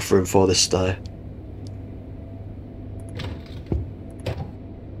quite enough room for this though.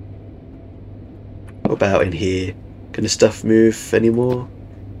 What about in here? Can this stuff move anymore?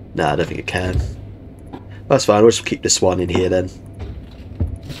 Nah, I don't think it can. That's fine, we'll just keep this one in here then.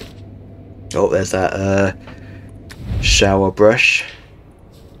 Oh, there's that shower brush.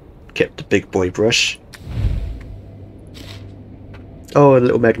 Kept the big boy brush. Oh, a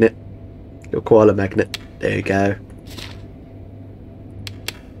little magnet. Little koala magnet. There you go.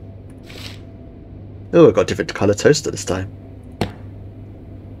 Oh, I've got a different colour toaster this time.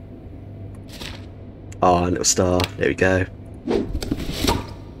 Oh, a little star. There we go.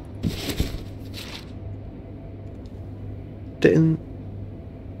 Didn't...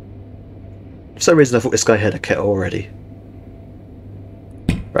 For some reason I thought this guy had a kettle already.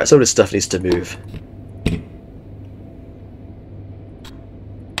 Right, some of this stuff needs to move.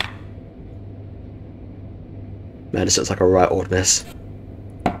 Man, this looks like a right old mess.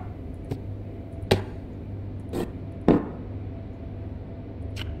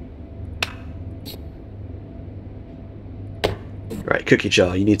 Right, cookie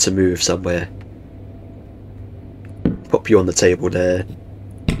jar, you need to move somewhere. Pop you on the table there.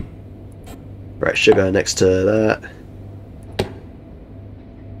 Right, sugar next to that.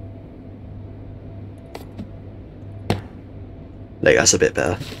 Like, that's a bit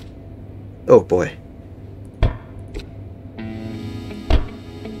better. Oh boy.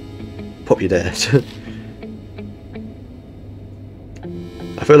 Pop you there.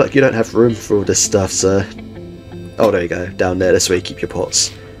 I feel like you don't have room for all this stuff, sir. Oh, there you go. Down there, this way you keep your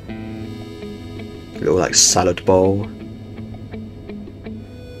pots. A little, like, salad bowl.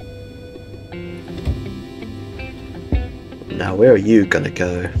 Now, where are you gonna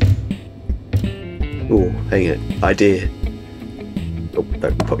go? Ooh, hang it. Idea. Oh,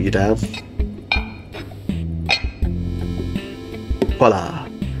 don't pop you down. Voila!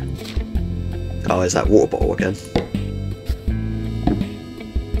 Oh, there's that water bottle again.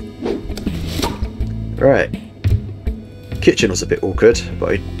 Right. Kitchen was a bit awkward,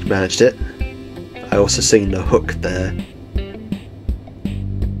 but I managed it. I also seen the hook there.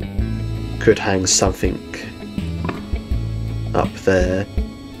 Could hang something up there.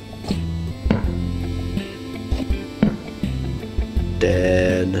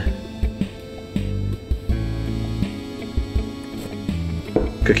 Then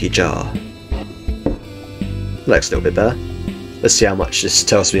cookie jar. Looks a little bit better. Let's see how much this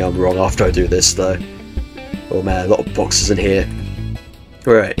tells me I'm wrong after I do this though. Oh man, a lot of boxes in here.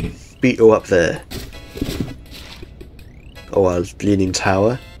 Right, beetle up there. Oh, a leaning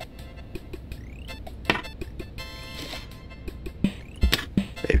tower.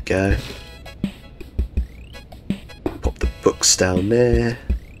 There we go. Pop the books down there.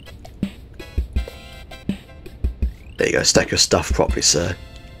 There you go, stack your stuff properly, sir.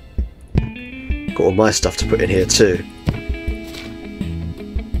 Got all my stuff to put in here too.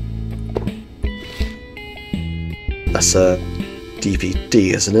 That's a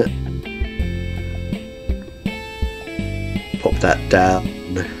DVD, isn't it? Pop that down.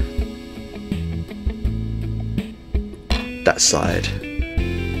 That side.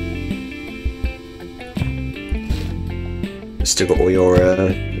 Still got all your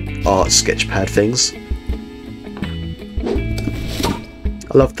art sketchpad things.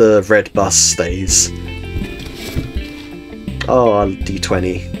 I love the red bus stays. Oh,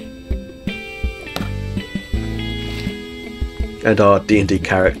 D20. And our D&D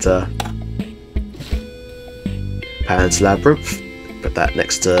character. Pan's Labyrinth. Put that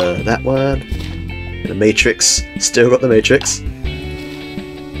next to that one. The Matrix. Still got the Matrix. There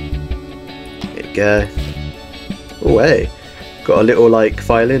we go. Oh, hey. Got a little, like,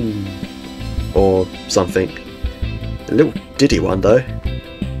 violin or something. A little diddy one, though.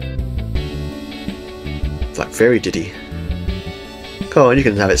 It's like very diddy. Come on, you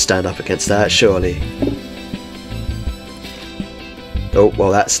can have it stand up against that, surely. Oh,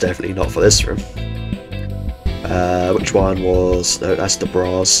 well, that's definitely not for this room. Which one was... No, that's the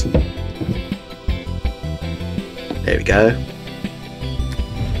bras. There we go.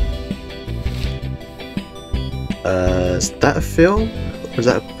 Is that a film? Or is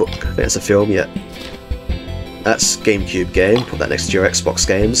that a book? I think it's a film, yeah. That's GameCube game. Put that next to your Xbox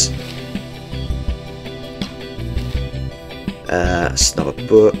games. That's another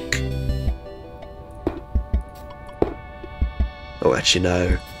book. Oh, actually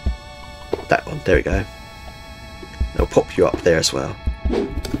no. That one, there we go. I'll pop you up there as well.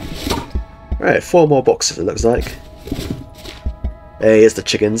 Right, 4 more boxes it looks like. Hey, here's the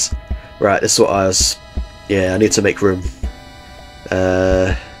chickens. Right, this is what I was... Yeah, I need to make room.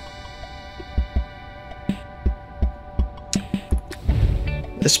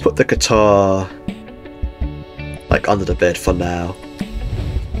 Let's put the guitar like under the bed for now,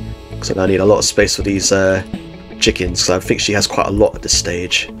 because I need a lot of space for these chickens, because I think she has quite a lot at this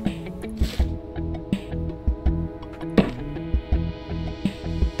stage.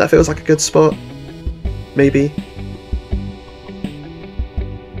 That feels like a good spot, maybe.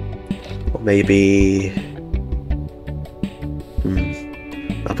 Or maybe...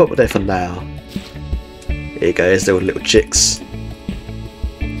 I'll put it there for now. Here you go, here's the little chicks.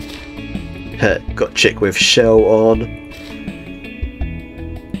 Got chick with shell on.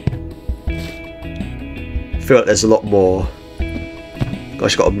 I feel like there's a lot more.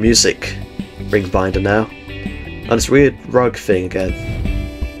 Gosh, got a music ring binder now. And this weird rug thing again.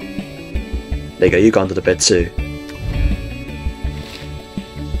 There you go, you go under the bed too.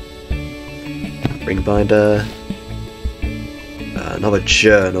 Ring binder. Another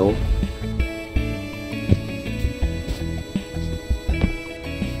journal.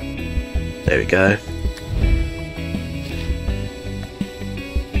 There we go.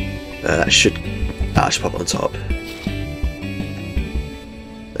 That should pop on top.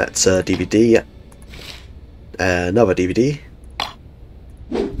 That's a DVD, yeah. Another DVD.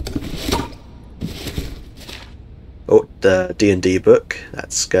 Oh, the D&D book.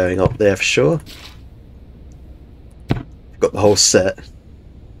 That's going up there for sure. Got the whole set.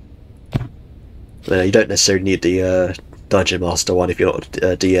 Well, you don't necessarily need the Dungeon Master one if you're not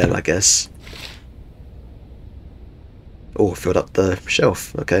a DM, I guess. Oh, filled up the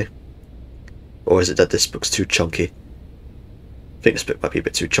shelf, okay. Or is it that this book's too chunky? I think this book might be a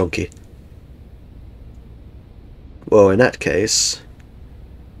bit too chunky. Well, in that case...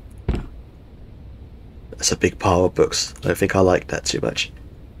 That's a big pile of books. I don't think I like that too much.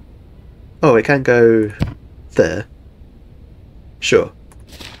 Oh, it can go there. Sure.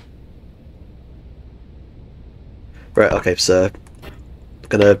 Right, okay, so... I'm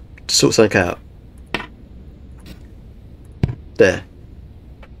gonna sort something out. There.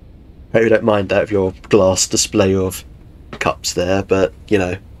 Hope you don't mind that of your glass display of cups there, but, you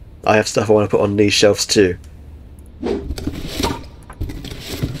know, I have stuff I want to put on these shelves too.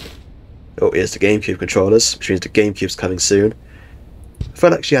 Oh, here's the GameCube controllers, which means the GameCube's coming soon. I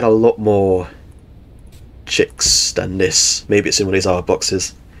felt like she had a lot more chicks than this. Maybe it's in one of these other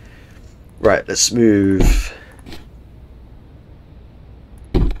boxes. Right, let's move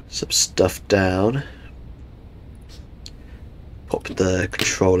some stuff down. Pop the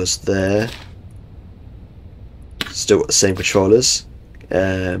controllers there. Still got the same controllers.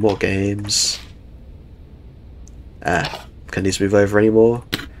 More games. Can these move over anymore?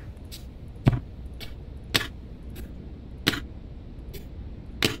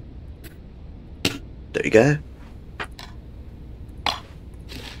 There we go.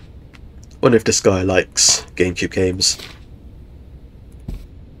 Wonder if this guy likes GameCube games.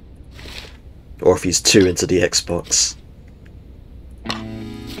 Or if he's too into the Xbox.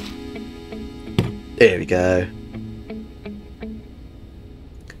 There we go.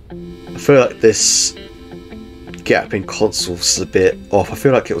 I feel like this gap in consoles is a bit off. I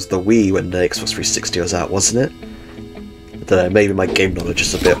feel like it was the Wii when the Xbox 360 was out, wasn't it? I don't know, maybe my game knowledge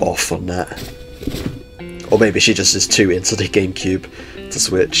is a bit off on that. Or maybe she just is too into the GameCube to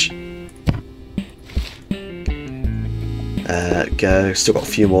switch. Go. Still got a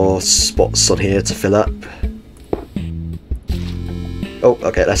few more spots on here to fill up. Oh,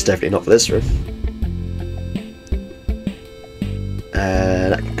 okay, that's definitely not for this room.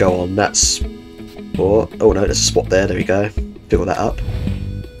 That can go on that spot. Oh no, there's a spot there, there we go. Fill that up.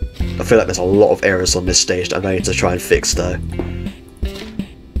 I feel like there's a lot of errors on this stage that I'm going to try and fix though.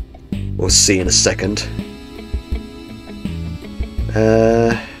 We'll see in a second.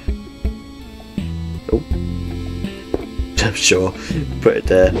 Oh. I'm sure. Put it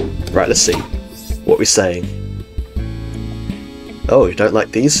there. Right, let's see. What are we saying? Oh, you don't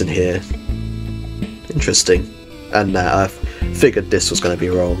like these in here? Interesting. And I figured this was going to be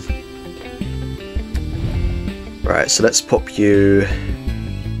wrong. Right, so let's pop you...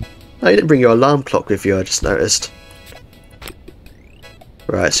 Oh, you didn't bring your alarm clock with you, I just noticed.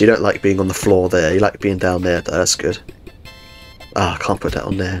 Right, so you don't like being on the floor there, you like being down there, that's good. Ah, I can't put that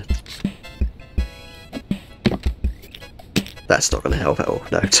on there. That's not going to help at all,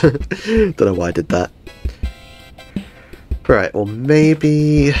 no. Don't know why I did that. Right, well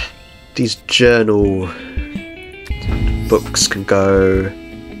maybe these journal books can go...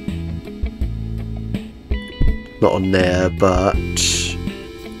 Not on there, but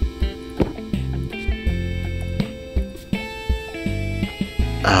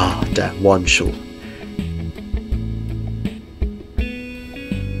damn, one short.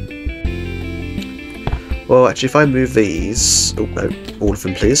 Well, actually, if I move these... Oh, no, all of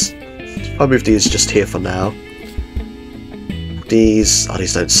them, please. If I move these just here for now. These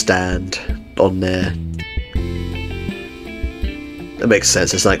don't stand on there. That makes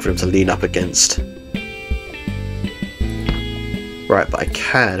sense, it's like for them to lean up against. Right, but I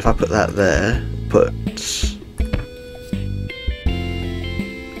can, if I put that there,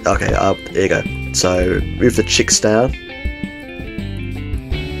 Okay, here you go. So, move the chicks down.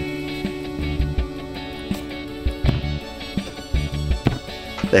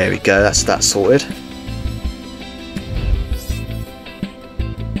 There we go, that's that sorted.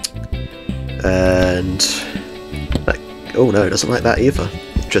 And... oh no, it doesn't like that either.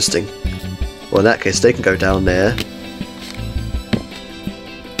 Interesting. Well, in that case, they can go down there.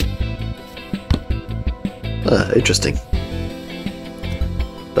 Ah, interesting.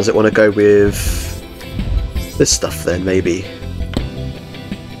 Does it want to go with this stuff then, maybe?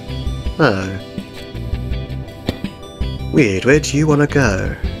 Oh. Weird, where do you want to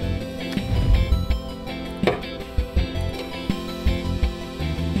go?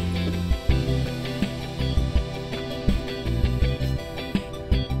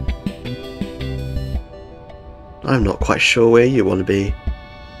 I'm not quite sure where you want to be.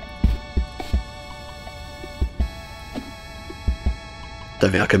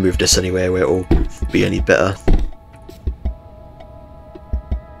 Don't think I can move this anywhere where it will be any better.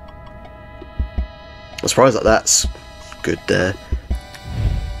 I'm surprised that that's good there.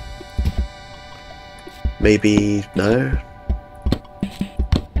 Maybe... no?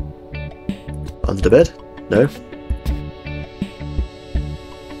 Under the bed? No?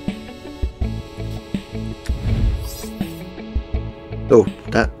 Oh,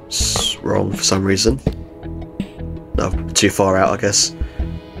 that's wrong for some reason. No, too far out, I guess.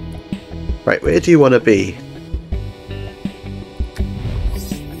 Right, where do you want to be?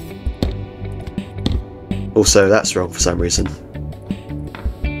 Also, that's wrong for some reason.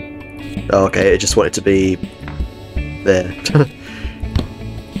 Oh, okay, it just wanted to be there.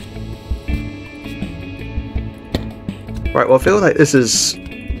 Right, well, I feel like this is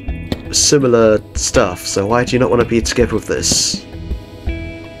similar stuff, so why do you not want to be together with this?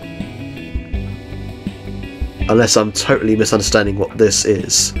 Unless I'm totally misunderstanding what this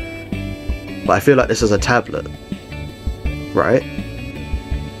is. But I feel like this is a tablet. Right?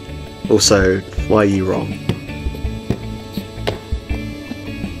 Also, why are you wrong?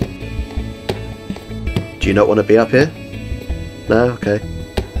 Do you not want to be up here? No? Okay.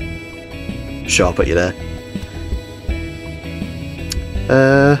 Sure, I'll put you there.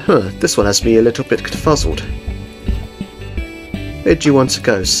 This one has me a little bit confuzzled. Where do you want to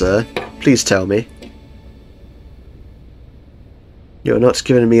go, sir? Please tell me. You're not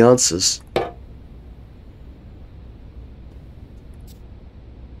giving me answers.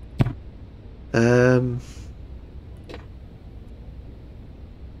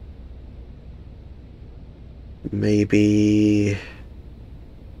 Maybe...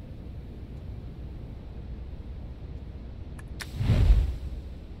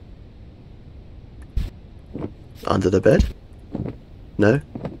 under the bed? No?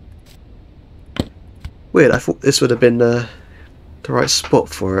 Weird, I thought this would have been the right spot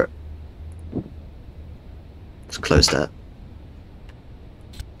for it. Let's close that.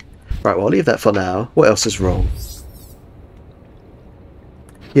 Right, well, I'll leave that for now. What else is wrong?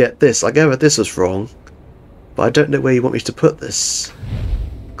 Yeah, this. I gather this was wrong. But I don't know where you want me to put this.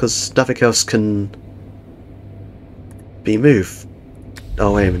 Because nothing else can be moved.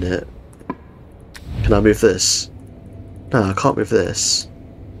 Oh, wait a minute. Can I move this? No, I can't move this.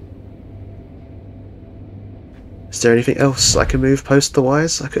 Is there anything else I can move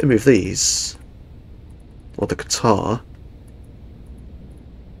poster-wise? I could move these. Or the guitar.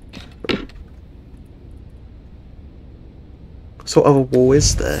 So what other wall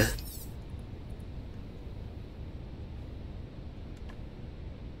is there?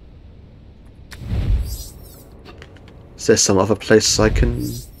 Is there some other place I can...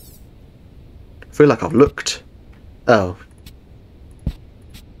 I feel like I've looked. Oh.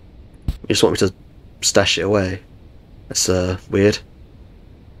 You just want me to stash it away? That's weird.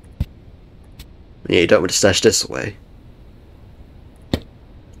 Yeah, you don't want to stash this away.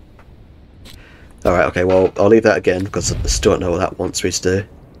 Alright, okay, well, I'll leave that again because I still don't know what that wants me to do.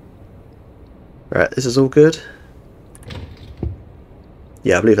 Right, this is all good.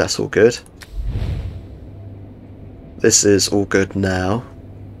 Yeah, I believe that's all good. This is all good now.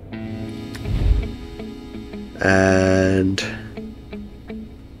 And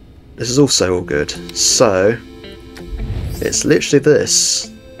this is also all good. So, it's literally this.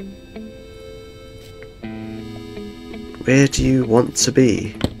 Where do you want to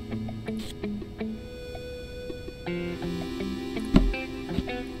be?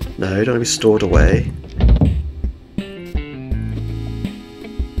 No, you don't want to be stored away.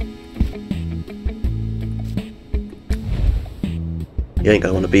 You ain't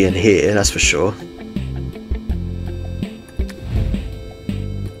gonna want to be in here, that's for sure.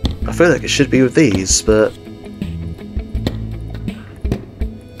 I feel like it should be with these, but...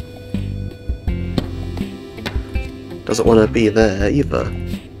 doesn't want to be there either.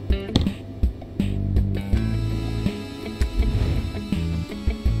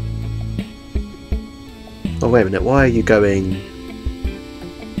 Oh wait a minute, why are you going...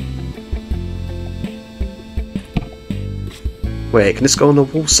 Wait, can this go on the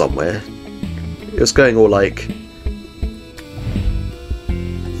wall somewhere? It was going all like...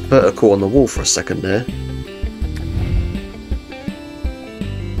 vertical on the wall for a second there.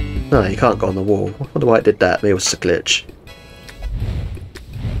 No, you can't go on the wall. I wonder why it did that. Maybe it was just a glitch.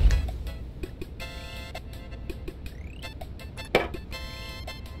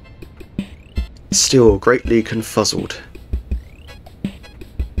 Still greatly confuzzled.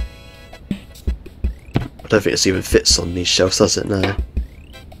 I don't think this even fits on these shelves, does it? No.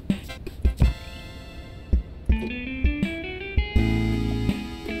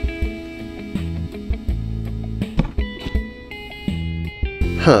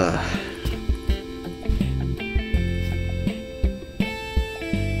 Huh.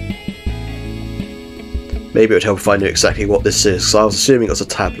 Maybe it would help if I knew exactly what this is, so I was assuming it was a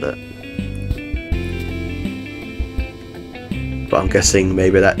tablet. But I'm guessing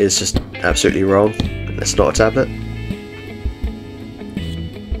maybe that is just absolutely wrong. It's not a tablet.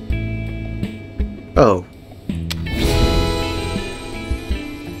 Oh.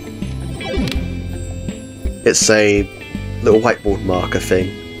 It's a little whiteboard marker thing.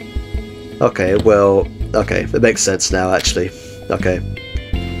 Okay, well, okay, it makes sense now actually. Okay.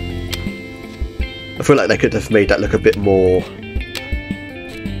 I feel like they could have made that look a bit more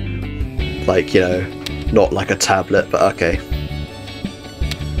like, you know, not like a tablet, but okay.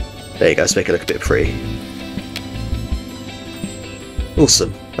 There you go, let's make it look a bit pretty.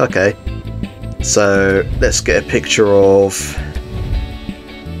 Awesome, okay. So, let's get a picture of...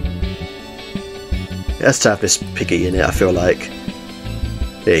 It has to have this piggy in it, I feel like.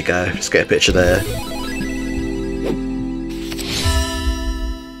 There you go, let's get a picture there.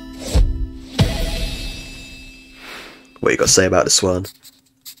 What you got to say about this one?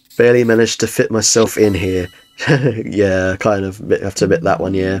 Barely managed to fit myself in here. Yeah, kind of have to admit that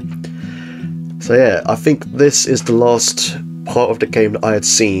one, yeah. So yeah, I think this is the last part of the game that I had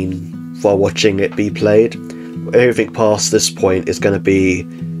seen while watching it be played. Everything past this point is going to be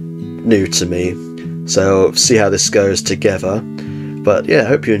new to me. So see how this goes together. But yeah, I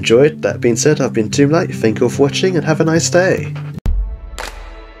hope you enjoyed. That being said, I've been Toomlight. Thank you all for watching and have a nice day.